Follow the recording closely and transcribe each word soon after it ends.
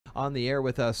On the air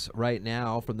with us right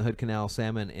now from the Hood Canal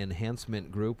Salmon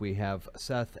Enhancement Group, we have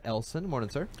Seth Elsen.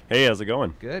 Morning, sir. Hey, how's it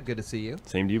going? Good to see you.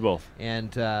 Same to you both.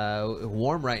 And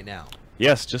warm right now.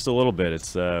 Yes, just a little bit.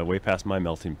 It's way past my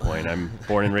melting point. I'm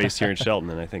born and raised here in Shelton,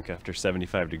 and I think after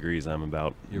 75 degrees, I'm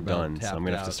about done. So I'm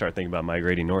going to have to start thinking about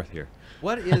migrating north here.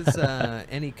 What is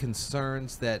any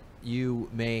concerns that you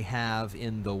may have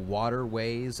in the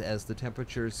waterways as the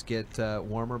temperatures get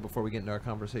warmer before we get into our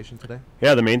conversation today?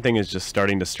 Yeah, the main thing is just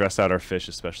starting to stress out our fish,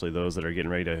 especially those that are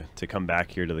getting ready to come back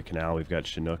here to the canal. We've got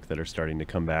Chinook that are starting to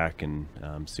come back, and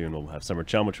soon we'll have summer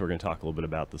chum, which we're going to talk a little bit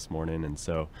about this morning. And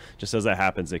so just as that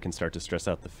happens, they can start to stress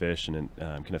out the fish, and it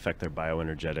can affect their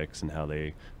bioenergetics and how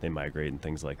they migrate and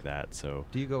things like that. So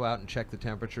do you go out and check the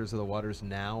temperatures of the waters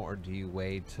now, or do you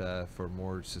wait for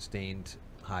more sustained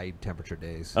high temperature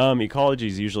days? Ecology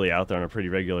is usually out there on a pretty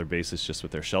regular basis just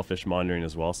with their shellfish monitoring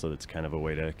as well, so that's kind of a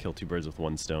way to kill two birds with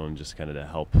one stone, just kind of to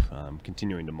help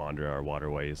continuing to monitor our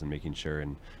waterways and making sure.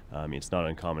 And it's not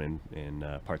uncommon in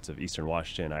parts of eastern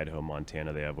Washington, Idaho,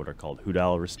 Montana. They have what are called hoot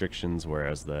owl restrictions,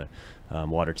 whereas the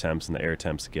water temps and the air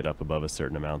temps get up above a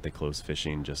certain amount, they close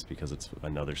fishing just because it's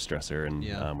another stressor.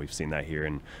 And we've seen that here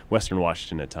in western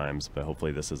Washington at times, but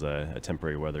hopefully this is a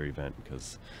temporary weather event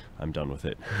because I'm done with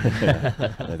it.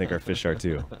 I think our fish are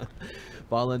too.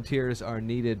 Volunteers are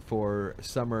needed for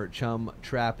summer chum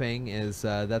trapping. Is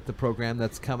that the program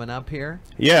that's coming up here?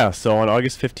 Yeah, so on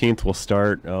August 15th we'll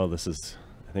start, this is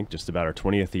I think just about our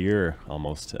 20th year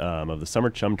almost of the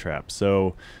summer chum trap.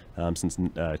 So since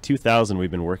 2000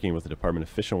 we've been working with the Department of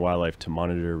Fish and Wildlife to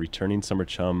monitor returning summer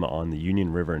chum on the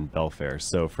Union River in Belfair.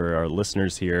 So for our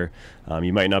listeners here,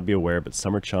 you might not be aware, but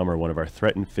summer chum are one of our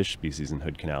threatened fish species in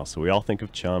Hood Canal. So we all think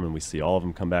of chum and we see all of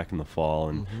them come back in the fall,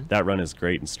 and that run is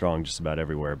great and strong just about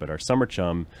everywhere. But our summer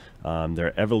chum,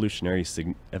 they're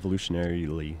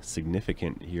evolutionarily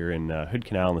significant here in Hood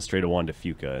Canal and the Strait of Juan de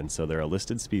Fuca, and so they're a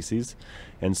listed species.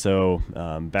 And so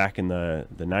back in the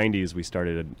 90s we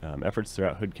started efforts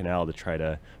throughout Hood Canal to try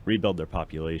to rebuild their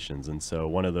populations, and so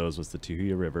one of those was the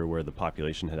Tuhuia River, where the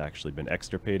population had actually been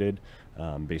extirpated.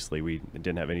 Basically we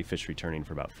didn't have any fish returning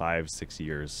for about 5-6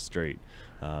 years straight.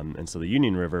 And so the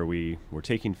Union River, we were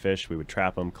taking fish, we would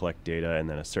trap them, collect data, and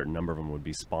then a certain number of them would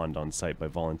be spawned on site by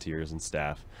volunteers and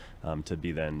staff to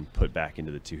be then put back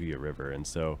into the Tuhuia River. And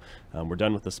so we're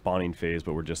done with the spawning phase,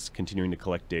 but we're just continuing to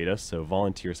collect data. So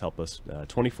volunteers help us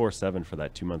 24/7 for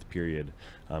that 2-month period,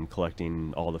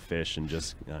 collecting all the fish and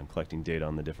just collecting data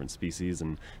on the different species,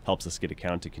 and helps us get a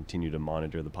count to continue to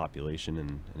monitor the population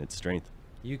and its strength.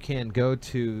 You can go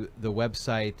to the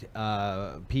website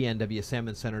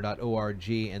pnwsalmoncenter.org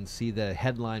and see the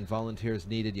headline volunteers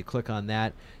needed. You click on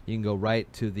that, you can go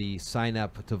right to the sign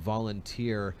up to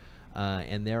volunteer,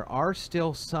 and there are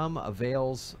still some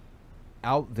avails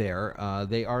out there.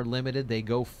 They are limited, they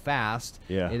go fast.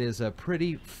 It is a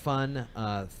pretty fun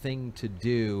thing to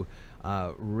do,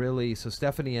 really. So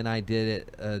Stephanie and I did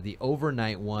it, the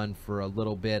overnight one, for a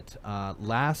little bit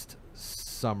last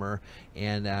summer,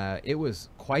 and it was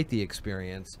quite the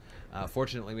experience.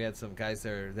 Fortunately we had some guys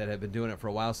there that have been doing it for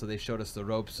a while, so they showed us the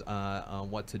ropes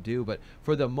on what to do, but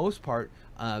for the most part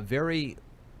very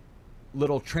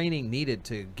little training needed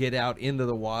to get out into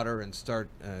the water and start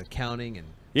counting and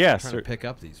trying to pick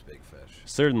up these big fish.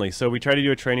 Certainly. So we try to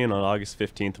do a training on August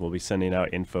 15th. We'll be sending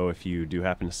out info if you do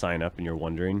happen to sign up and you're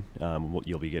wondering.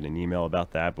 You'll be getting an email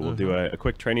about that, but we'll do a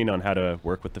quick training on how to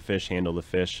work with the fish, handle the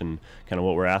fish, and kind of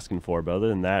what we're asking for. But other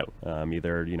than that,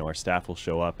 either our staff will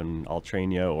show up and I'll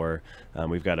train you, or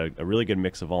we've got a really good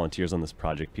mix of volunteers on this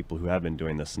project, people who have been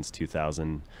doing this since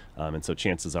 2000, and so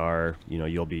chances are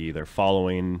you'll be either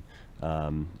following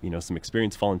some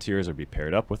experienced volunteers or be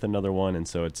paired up with another one. And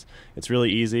so it's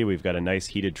really easy. We've got a nice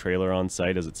heated trailer on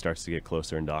site as it starts to get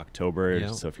closer into October.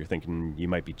 So if you're thinking you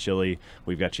might be chilly,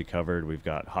 we've got you covered. We've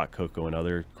got hot cocoa and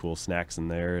other cool snacks in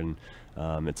there, and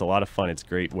it's a lot of fun. It's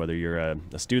great whether you're a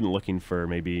student looking for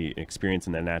maybe experience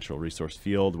in that natural resource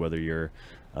field, whether you're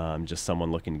just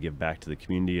someone looking to give back to the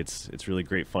community. It's really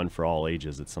great fun for all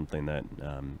ages. It's something that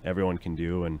everyone can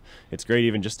do, and it's great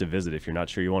even just to visit. If you're not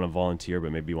sure you want to volunteer,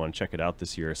 but maybe you want to check it out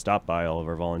this year, stop by. All of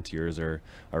our volunteers are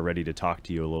ready to talk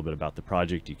to you a little bit about the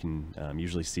project. You can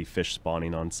usually see fish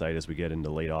spawning on site as we get into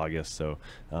late August. So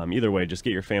either way, just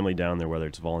get your family down there, whether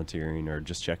it's volunteering or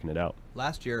just checking it out.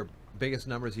 Last year biggest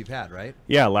numbers you've had, right?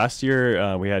 Yeah, last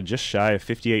year we had just shy of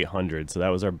 5,800, so that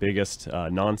was our biggest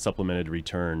non-supplemented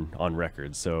return on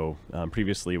record. So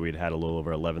previously we'd had a little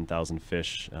over 11,000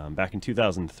 fish back in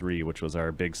 2003, which was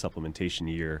our big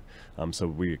supplementation year. So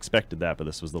we expected that, but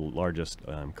this was the largest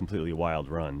completely wild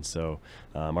run. So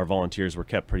our volunteers were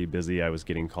kept pretty busy. I was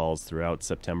getting calls throughout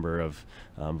September of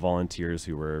volunteers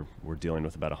who were dealing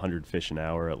with about 100 fish an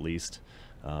hour at least.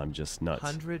 Just nuts.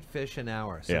 100 fish an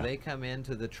hour. So Yeah. they come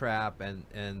into the trap,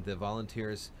 and the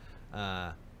volunteers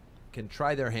can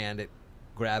try their hand at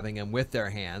grabbing them with their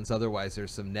hands. Otherwise,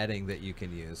 there's some netting that you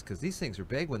can use, because these things are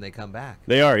big when they come back.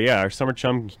 They are, yeah. Our summer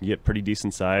chum can get pretty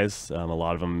decent size. A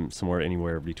lot of them somewhere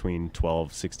anywhere between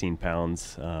 12, 16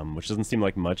 pounds, which doesn't seem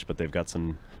like much, but they've got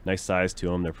some nice size to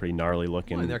them. They're pretty gnarly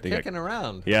looking. Oh, and they're kicking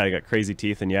around. Yeah, they got crazy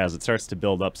teeth, and yeah, as it starts to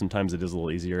build up, sometimes it is a little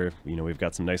easier. You know, we've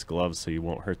got some nice gloves so you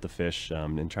won't hurt the fish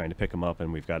in trying to pick them up,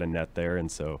 and we've got a net there,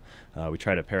 and so we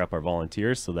try to pair up our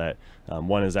volunteers so that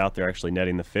one is out there actually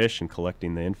netting the fish and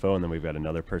collecting the info, and then we've got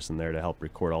another person there to help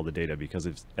record all the data, because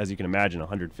as you can imagine,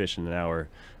 100 fish in an hour,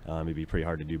 it'd be pretty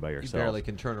hard to do by yourself. You barely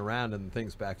can turn around and the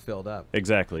thing's back filled up.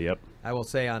 Exactly, yep. I will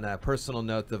say, on a personal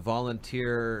note, the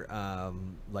volunteer,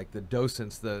 like the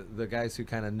docents, the guys who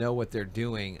kind of know what they're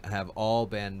doing, have all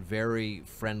been very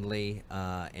friendly,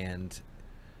 and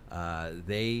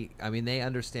they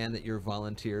understand that you're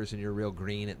volunteers and you're real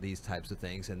green at these types of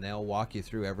things, and they'll walk you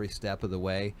through every step of the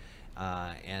way.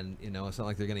 And you know, it's not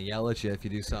like they're going to yell at you if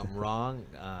you do something wrong.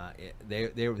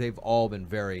 They've all been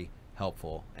very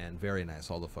helpful and very nice,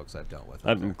 all the folks I've dealt with.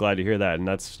 I'm glad to hear that, and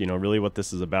that's, you know, really what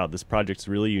this is about. This project's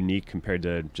really unique compared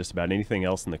to just about anything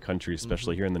else in the country,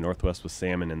 especially here in the Northwest with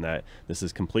salmon, in that this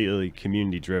is completely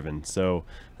community driven. So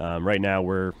right now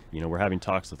we're having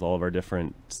talks with all of our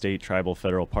different state, tribal,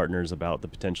 federal partners about the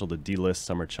potential to delist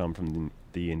summer chum from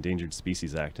the Endangered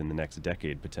Species Act in the next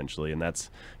decade potentially, and that's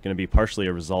going to be partially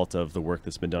a result of the work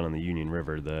that's been done on the Union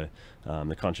River. The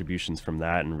contributions from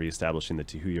that and reestablishing the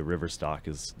Tahuya River stock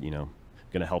is, you know,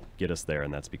 going to help get us there,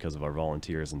 and that's because of our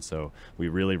volunteers. And so we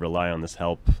really rely on this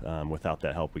help. Without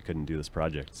that help, we couldn't do this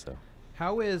project. So,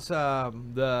 how is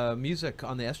the music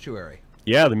on the estuary?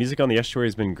 Yeah, the music on the estuary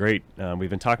has been great. We've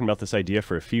been talking about this idea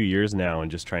for a few years now and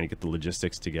just trying to get the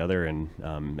logistics together,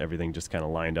 and everything just kind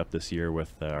of lined up this year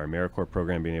with our AmeriCorps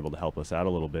program being able to help us out a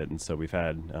little bit. And so we've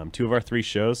had 2 of our 3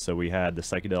 shows. So we had the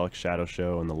Psychedelic Shadow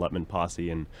Show and the Lutman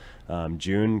Posse in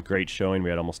June. Great showing.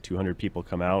 We had almost 200 people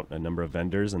come out, a number of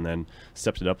vendors, and then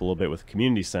stepped it up a little bit with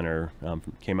Community Center.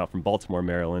 Came out from Baltimore,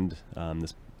 Maryland,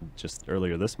 just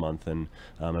earlier this month, and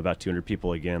about 200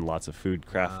 people again, lots of food,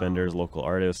 craft vendors, local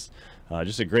artists.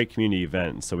 Just a great community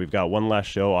event. So we've got one last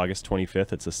show, August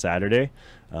 25th. It's a Saturday,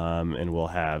 and we'll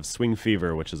have Swing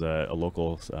Fever, which is a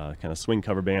local kind of swing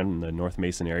cover band in the North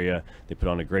Mason area. They put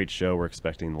on a great show. We're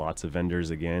expecting lots of vendors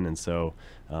again, and so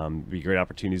be great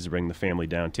opportunities to bring the family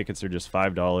down. Tickets are just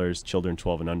 $5, children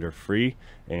 12 and under free,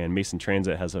 and Mason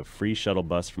Transit has a free shuttle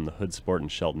bus from the Hood Sport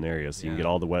and Shelton area, so you can get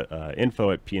all the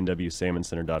info at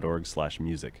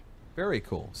pnwsalmoncenter.org/music. Very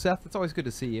cool. Seth, it's always good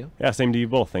to see you. Yeah, same to you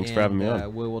both. Thanks for having me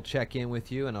on. We will check in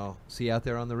with you, and I'll see you out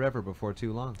there on the river before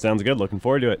too long. Sounds good. Looking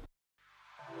forward to it.